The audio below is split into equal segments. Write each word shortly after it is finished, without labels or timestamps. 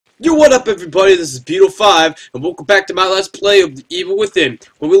Yo, what up, everybody? This is Beetle5, and welcome back to my Let's Play of The Evil Within.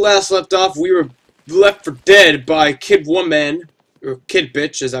 When we last left off, we were left for dead by Kid Woman, or Kid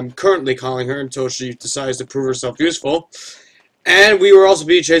Bitch, as I'm currently calling her until she decides to prove herself useful. And we were also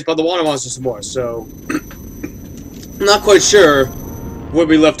being chased by the water monster some more, so I'm not quite sure where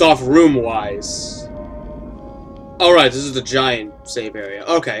we left off room-wise. Alright, this is the giant save area.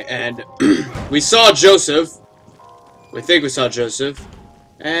 Okay, and we saw Joseph. We think we saw Joseph.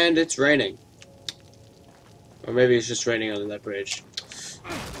 And it's raining. Or maybe it's just raining under that bridge.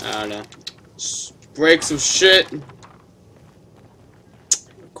 I don't know. Just break some shit. Of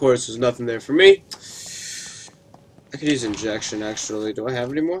course, there's nothing there for me. I could use injection, actually. Do I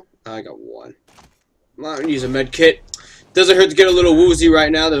have any more? I got one. I'm not gonna use a med kit. Doesn't hurt to get a little woozy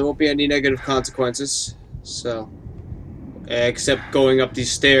right now. There won't be any negative consequences. So, except going up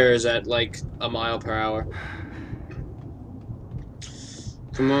these stairs at like a mile per hour.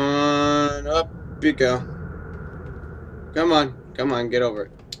 Come on, up you go. Come on, get over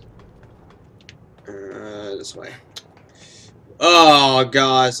it. This way. Oh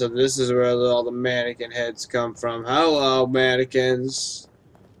god, so this is where all the mannequin heads come from. Hello, mannequins.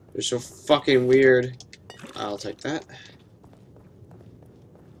 They're so fucking weird. I'll take that.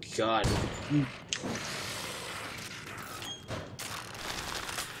 God.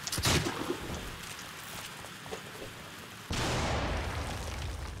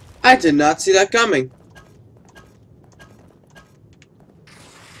 I did not see that coming.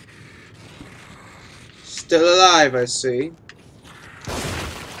 Still alive, I see.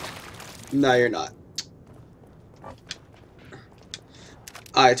 No, you're not.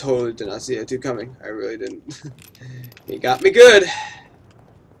 I totally did not see that dude coming. I really didn't. He got me good.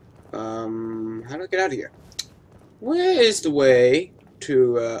 How do I get out of here? Where is the way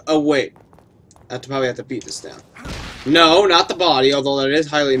to, oh wait. I probably have to beat this down. No, not the body, although that is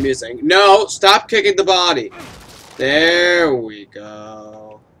highly amusing. No, stop kicking the body. There we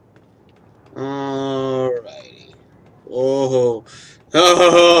go. Alrighty. Oh,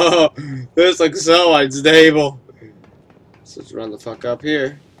 oh, this looks so unstable. So let's run the fuck up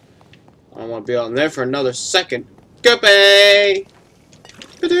here. I don't want to be on there for another second. Goodbye.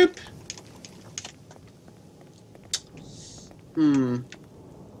 Ba-doop.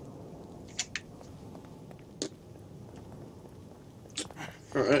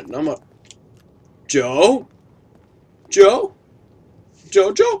 Alright, now I'm up. Joe? Joe?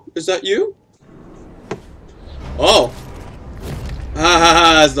 Jojo? Is that you? Oh.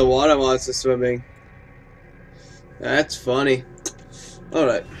 Ah, it's the water monster swimming. That's funny.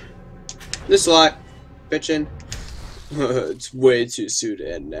 Alright. This lot. Bitchin'. It's way too soon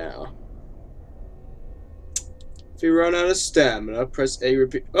to end now. If you run out of stamina, press A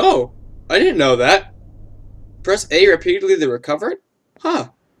repeat. Oh! I didn't know that. Press A repeatedly to recover it? Huh.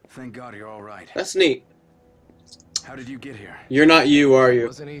 Thank God you're all right. That's neat. How did you get here? You're not you, are you? It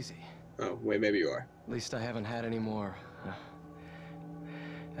wasn't easy. Oh, wait, maybe you are. At least I haven't had any more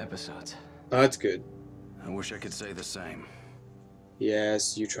episodes. Oh, that's good. I wish I could say the same.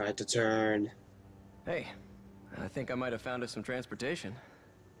 Yes, you tried to turn. Hey, I think I might have found us some transportation.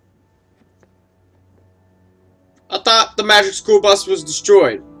 I thought the magic school bus was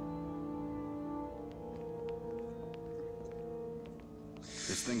destroyed.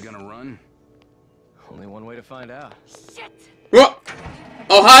 This thing gonna run? Only one way to find out. Shit! Whoa!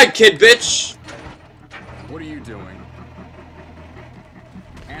 Oh, hi, kid bitch! What are you doing?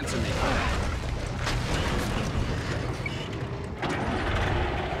 Answer me.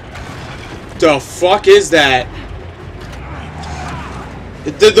 The fuck is that?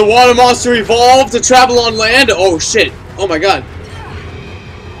 Did the water monster evolve to travel on land? Oh shit. Oh my god.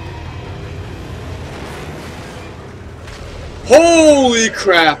 Holy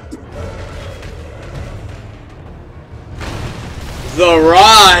crap. The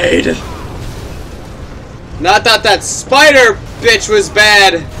ride. Not that that spider bitch was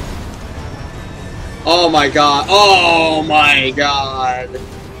bad. Oh my god. Oh my god.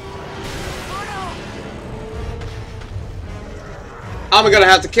 I'm gonna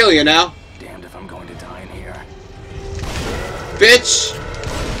have to kill you now. Damned if I'm going to die in here. Bitch!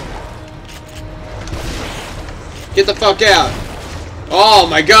 Get the fuck out. Oh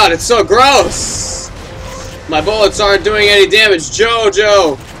my god, it's so gross! My bullets aren't doing any damage.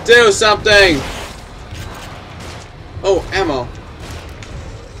 Jojo! Do something! Oh, ammo.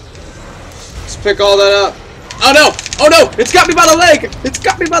 Let's pick all that up. Oh no! Oh no! It's got me by the leg! It's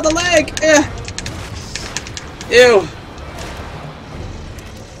got me by the leg! Ew.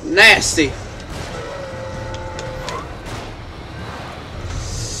 Nasty.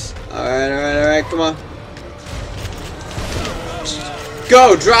 Alright, come on.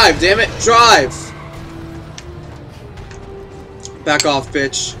 go! Drive, damn it! Drive! Back off,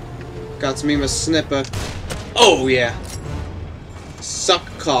 bitch. Got to me my snipper. Oh, yeah. Suck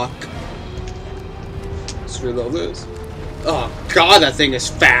cock. Let's reload this. Oh, God, that thing is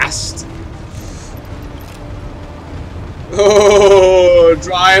fast. Oh,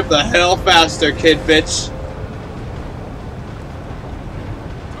 drive the hell faster, kid bitch.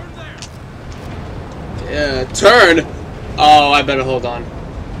 Yeah, turn. Oh, I better hold on.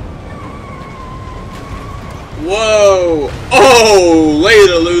 Whoa. Oh,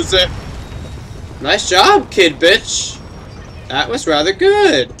 later, loser. Nice job, kid bitch. That was rather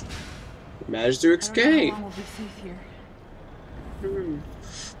good. Managed to escape.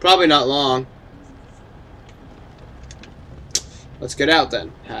 Probably not long. Let's get out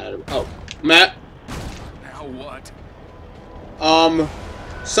then. Oh, Matt. Now what?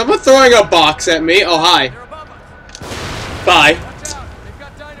 Someone throwing a box at me. Oh, hi. Bye.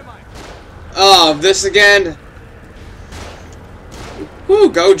 Oh, this again.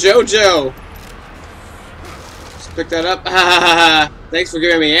 Woo, go JoJo. Let's pick that up. Thanks for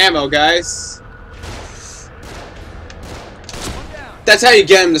giving me ammo, guys. That's how you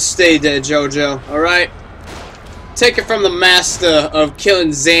get him to stay dead, JoJo. Alright? Take it from the master of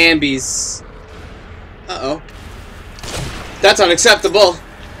killing zombies. Uh-oh. That's unacceptable.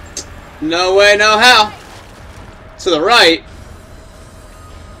 No way, no how. To the right.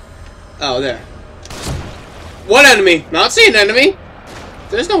 Oh, there. What enemy? Not seeing enemy.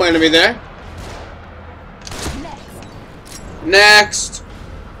 There's no enemy there. Next.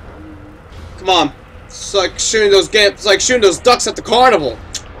 Come on. It's like shooting those ducks at the carnival.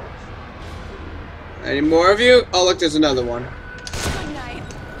 Any more of you? Oh, look, there's another one.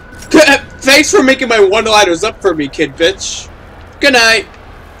 Thanks for making my one-liners up for me, kid bitch. Good night.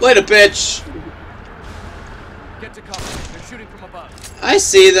 Later, bitch. Get to cover. They're shooting from above. I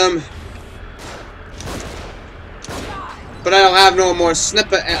see them. But I don't have no more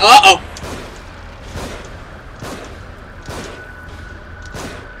snipper. Uh-oh.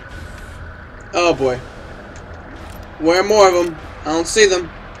 Oh, boy. Where are more of them? I don't see them.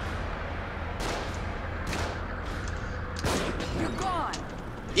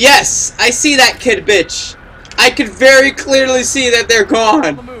 Yes, I see that kid bitch. I could very clearly see that they're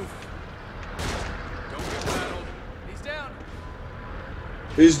gone. He's down.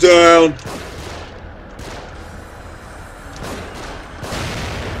 He's down.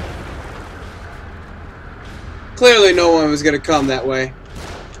 Clearly no one was gonna come that way.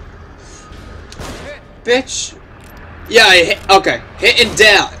 Bitch. Yeah, I hit. Okay. Hitting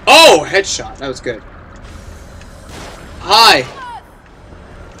down. Oh, headshot. That was good. Hi.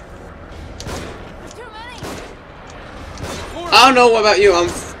 I don't know about you.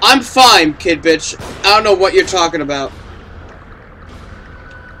 I'm fine, kid bitch. I don't know what you're talking about.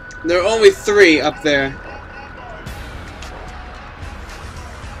 There are only 3 up there.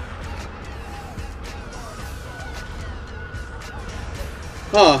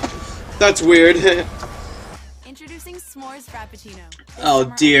 Huh. That's weird. Introducing S'mores Frappuccino. Oh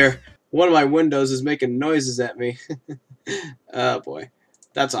dear. One of my windows is making noises at me. Oh boy.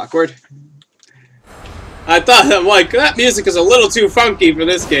 That's awkward. I'm like, that music is a little too funky for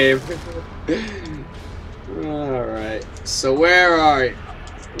this game. Alright. So where are you?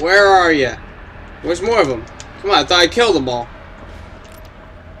 Where are you? Where's more of them? Come on, I thought I killed them all.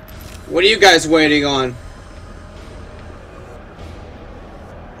 What are you guys waiting on?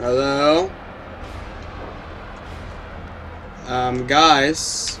 Hello?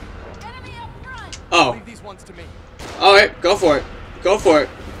 Guys. Oh. Leave these ones to me. Alright, go for it. Go for it.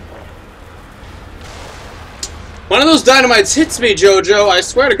 One of those dynamites hits me, JoJo. I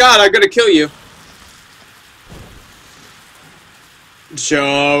swear to God, I'm gonna kill you.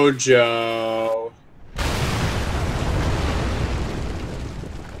 JoJo.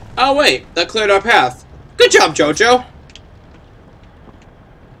 Oh, wait. That cleared our path. Good job, JoJo.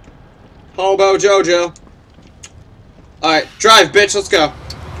 Hobo JoJo. Alright, drive, bitch. Let's go.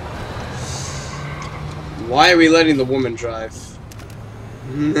 Why are we letting the woman drive?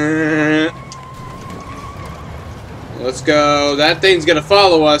 Let's go. That thing's gonna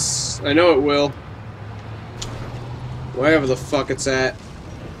follow us. I know it will. Wherever the fuck it's at.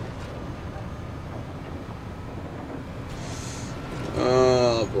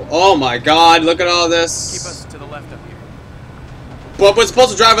 Oh my God! Look at all this. Keep us to the left up here. But we're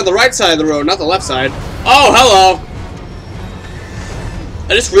supposed to drive on the right side of the road, not the left side. Oh, hello!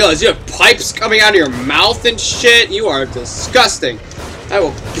 I just realized you have pipes coming out of your mouth and shit. You are disgusting. I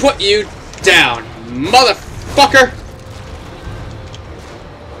will put you down, motherfucker.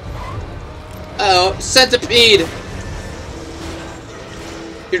 Oh, centipede.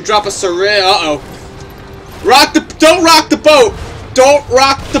 You drop a syringe. Uh-oh. Don't rock the boat! Don't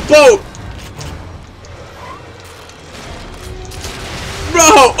rock the boat!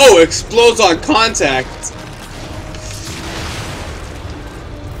 Bro! Oh, explodes on contact.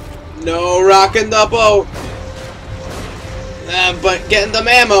 No rocking the boat. But getting them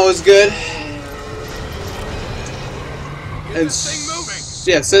ammo is good. Get this thing moving.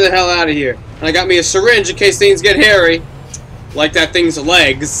 Yeah, send the hell out of here. And I got me a syringe in case things get hairy. Like that thing's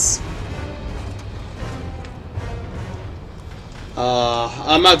legs.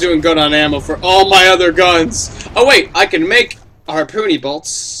 I'm not doing good on ammo for all my other guns. Oh wait, I can make harpoony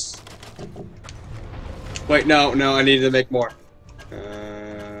bolts. Wait, no, I needed to make more.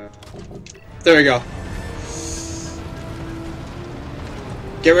 There we go.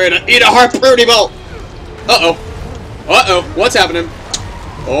 Get ready to eat a harpoony bolt. Uh-oh. Uh-oh, what's happening?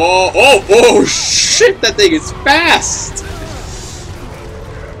 Oh, shit, that thing is fast.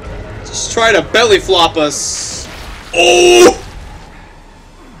 Just try to belly flop us. Oh!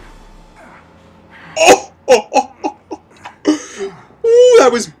 Ooh,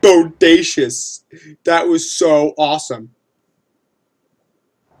 that was bodacious. That was so awesome.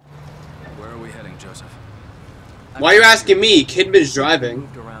 Where are we heading, Joseph? Why are you asking me? Kidman's driving.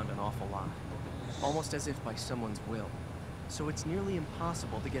 Moved around an awful lot, almost as if by someone's will. So it's nearly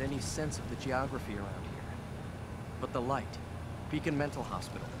impossible to get any sense of the geography around here. But the light, Beacon Mental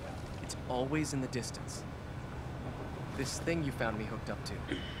Hospital, it's always in the distance. This thing you found me hooked up to,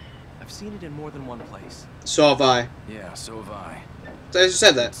 I've seen it in more than one place. So have I. Yeah, so have I. I just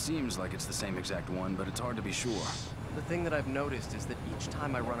said It that. seems like it's the same exact one, but it's hard to be sure. The thing that I've noticed is that each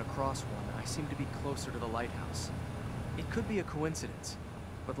time I run across one, I seem to be closer to the lighthouse. It could be a coincidence,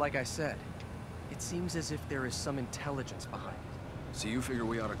 but like I said, it seems as if there is some intelligence behind it. So you figure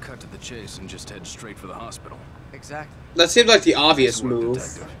we ought to cut to the chase and just head straight for the hospital? Exactly. That seemed like the obvious Nice work, move.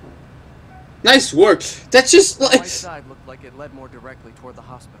 detective. Nice work. That's just The like... right side looked like it led more directly toward the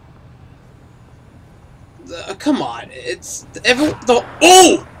hospital. Come on. It's...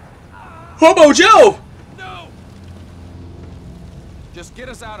 Oh! Hobo Joe! No! Just get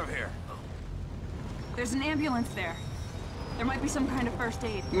us out of here. There's an ambulance there. There might be some kind of first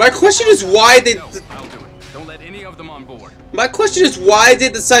aid. My question is why they... No, I'll do it. Don't let any of them on board. My question is why they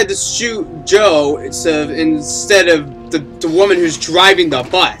decide to shoot Joe instead of the woman who's driving the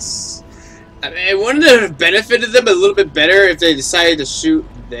bus? I mean, wouldn't it have benefited them a little bit better if they decided to shoot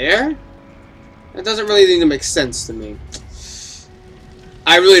there? That doesn't really seem to make sense to me.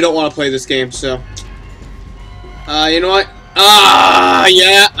 I really don't want to play this game, so... you know what?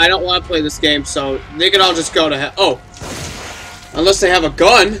 Yeah, I don't want to play this game, so they can all just go to hell. Oh. Unless they have a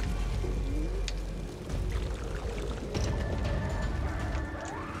gun.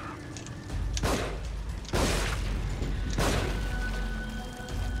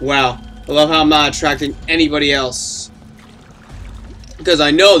 Wow. I love how I'm not attracting anybody else. Because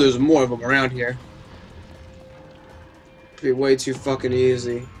I know there's more of them around here. It'd be way too fucking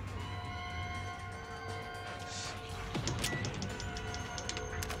easy.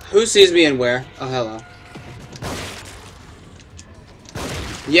 Who sees me and where? Oh, hello.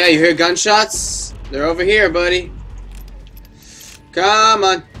 Yeah, you hear gunshots? They're over here, buddy. Come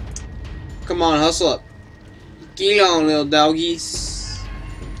on. Come on, hustle up. Get on, little doggies.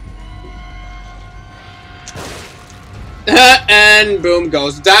 And boom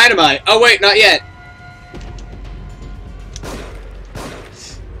goes dynamite. Oh wait, not yet.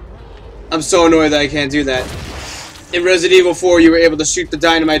 I'm so annoyed that I can't do that. In Resident Evil 4, you were able to shoot the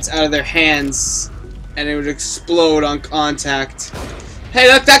dynamites out of their hands, and it would explode on contact. Hey,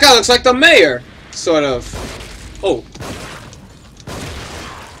 that guy looks like the mayor, sort of. Oh,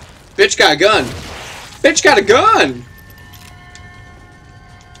 bitch got a gun. Bitch got a gun.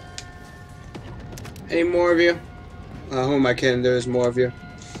 Any more of you? Who am I kidding? There's more of you.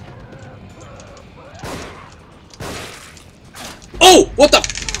 Oh! What the?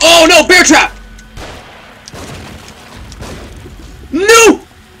 Oh no! Bear trap! No!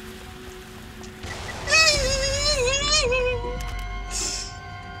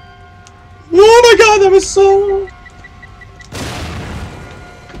 Oh my god, that was so...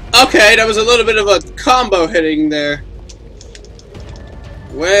 Okay, that was a little bit of a combo hitting there.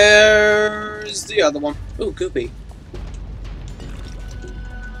 Where's the other one? Ooh, Goopy.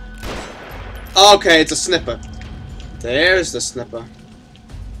 Okay, it's a snipper. There's the snipper.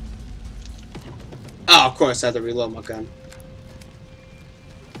 Oh, of course I have to reload my gun.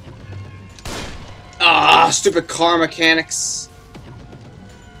 Ah, stupid car mechanics.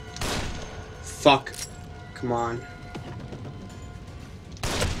 Fuck. Come on.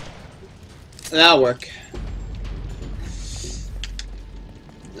 That'll work.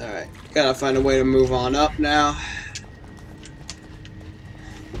 Alright, gotta find a way to move on up now.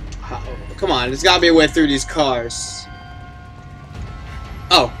 Come on, there's gotta be a way through these cars.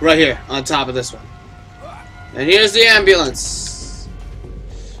 Oh, right here, on top of this one. And here's the ambulance.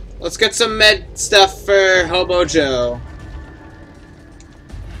 Let's get some med stuff for Hobo Joe.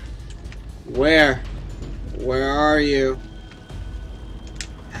 Where? Where are you?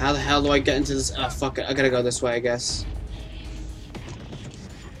 How the hell do I get into this? Oh, fuck it. I gotta go this way, I guess.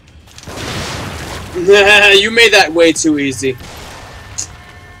 You made that way too easy.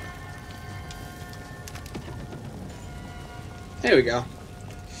 There we go.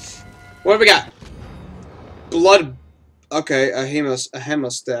 What do we got? Blood. Okay, a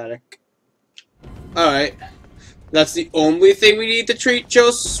hemostatic. Alright. That's the only thing we need to treat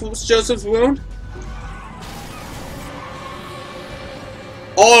Joseph's wound?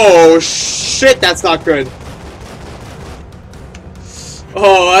 Oh, shit, that's not good.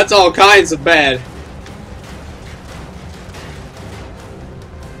 Oh, that's all kinds of bad.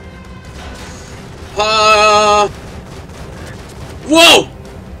 Whoa!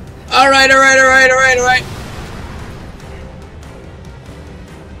 Alright.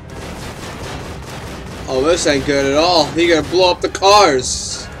 Oh, this ain't good at all. You're gonna blow up the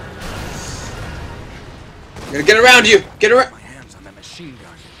cars. I'm gonna get around you. Get around. My hands on that machine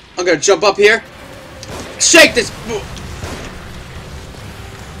gun. I'm gonna jump up here. Shake this.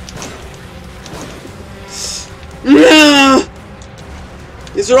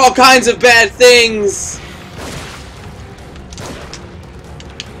 These are all kinds of bad things.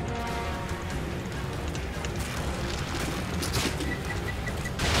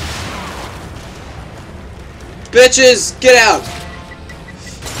 Bitches, get out.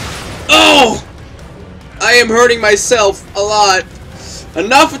 Oh! I am hurting myself a lot.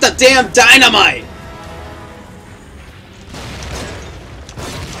 Enough with the damn dynamite!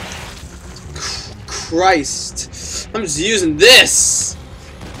 Christ. I'm just using this.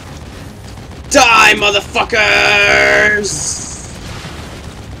 Die, motherfuckers!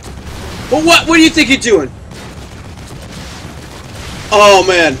 But what do you think you're doing? Oh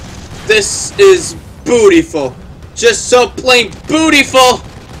man. This is bootyful. Just so plain bootyful.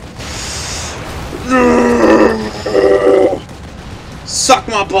 Suck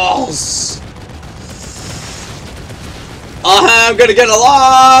my balls. I'm gonna get a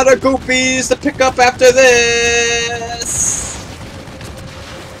lot of goopies to pick up after this.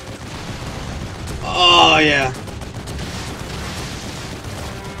 Oh yeah.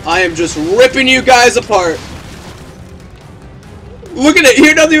 I am just ripping you guys apart. Look at it,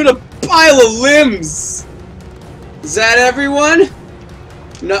 you're nothing even a pile of limbs. Is that everyone?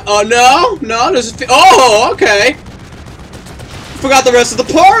 No, oh no, there's oh, okay. Forgot the rest of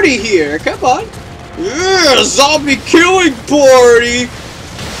the party here. Come on. Yeah, zombie killing party.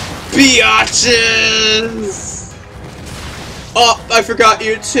 Biatches. Oh, I forgot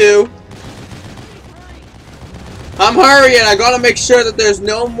you too. I'm hurrying. I gotta make sure that there's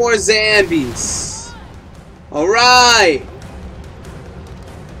no more zombies. Alright.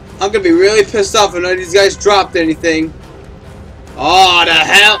 I'm gonna be really pissed off if none of these guys dropped anything. Oh, the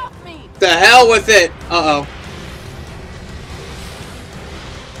hell! The hell with it! Uh-oh.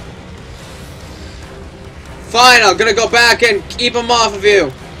 Fine, I'm gonna go back and keep them off of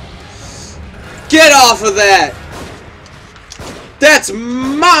you. Get off of that! That's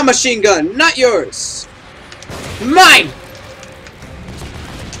my machine gun, not yours. Mine!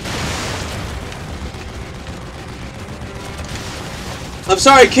 I'm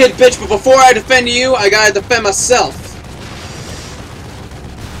sorry, kid bitch, but before I defend you, I gotta defend myself.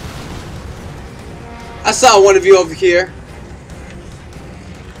 I saw one of you over here.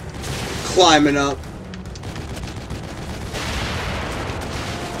 Climbing up.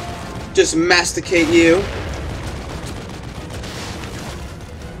 Just masticate you.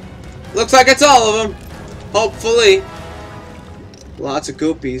 Looks like it's all of them. Hopefully. Lots of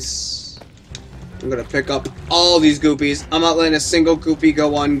goopies. I'm gonna pick up all these goopies. I'm not letting a single goopy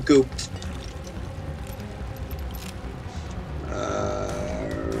go ungooped.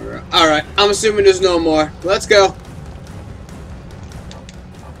 Alright, I'm assuming there's no more. Let's go.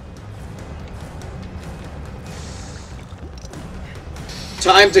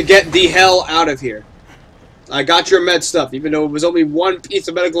 Time to get the hell out of here. I got your med stuff, even though it was only one piece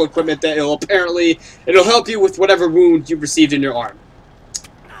of medical equipment that it'll help you with whatever wound you received in your arm.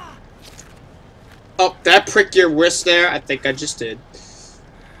 Oh, that pricked your wrist there? I think I just did.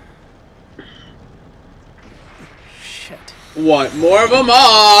 Shit. What? More of them?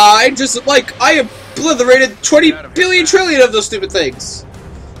 I obliterated 20 billion trillion of those stupid things.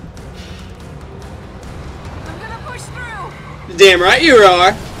 I'm gonna push through. Damn right you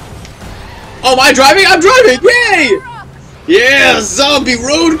are. Oh, am I driving? I'm driving! Yay! Yeah, zombie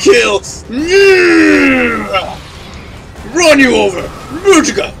roadkill! Yeah! Run you over!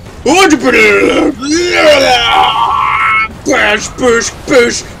 Vertigo! Entrepreneur! Push, push,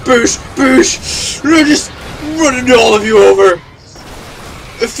 push, push, push! I'm just running all of you over!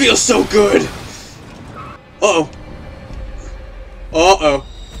 It feels so good! Uh-oh. Uh-oh.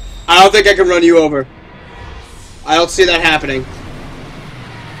 I don't think I can run you over. I don't see that happening.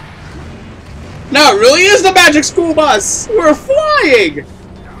 No, it really is the magic school bus! We're flying!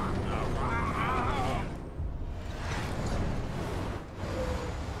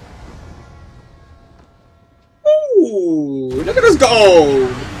 Ooh, look at us go!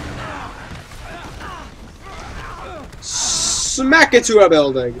 Smack it to a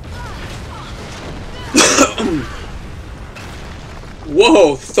building.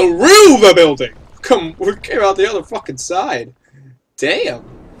 Whoa, through the building! Come, we came out the other fucking side. Damn.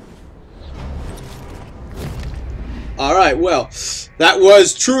 Alright, well, that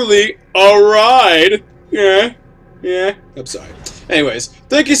was truly a ride. Yeah, I'm sorry. Anyways,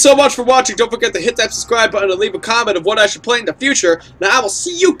 thank you so much for watching. Don't forget to hit that subscribe button and leave a comment of what I should play in the future. Now, I will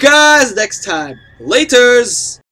see you guys next time. Laters!